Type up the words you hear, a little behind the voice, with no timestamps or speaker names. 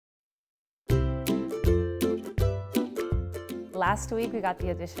Last week, we got the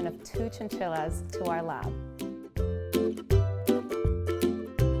addition of 2 chinchillas to our lab.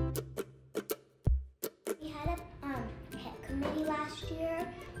 We had a pet committee last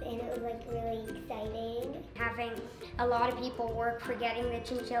year, and it was like really exciting. Having a lot of people work for getting the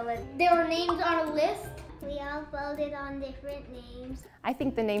chinchillas. There were names on a list. We all voted on different names. I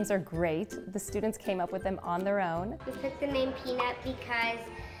think the names are great. The students came up with them on their own. We picked the name Peanut because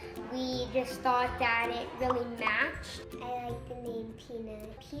we just thought that it really matched. I like the name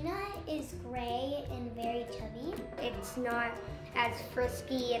Peanut. Peanut is gray and very chubby. It's not as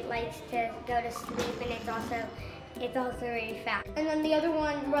frisky. It likes to go to sleep, and it's also very fast. And then the other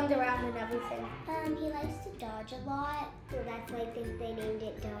one runs around and everything. He likes to dodge a lot, so that's why I think they named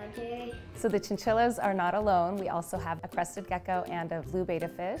it Dodger. So the chinchillas are not alone. We also have a crested gecko and a blue betta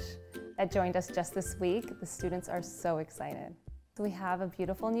fish that joined us just this week. The students are so excited. So we have a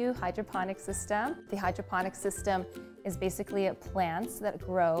beautiful new hydroponic system. The hydroponic system is basically plants that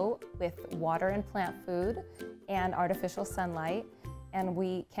grow with water and plant food and artificial sunlight. And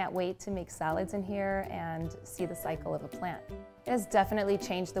we can't wait to make salads in here and see the cycle of a plant. It has definitely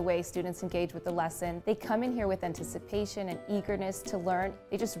changed the way students engage with the lesson. They come in here with anticipation and eagerness to learn.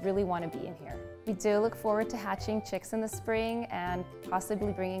 They just really want to be in here. We do look forward to hatching chicks in the spring and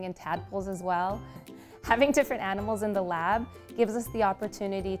possibly bringing in tadpoles as well. Having different animals in the lab gives us the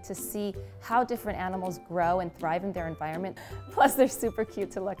opportunity to see how different animals grow and thrive in their environment. Plus, they're super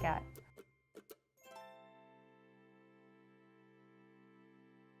cute to look at.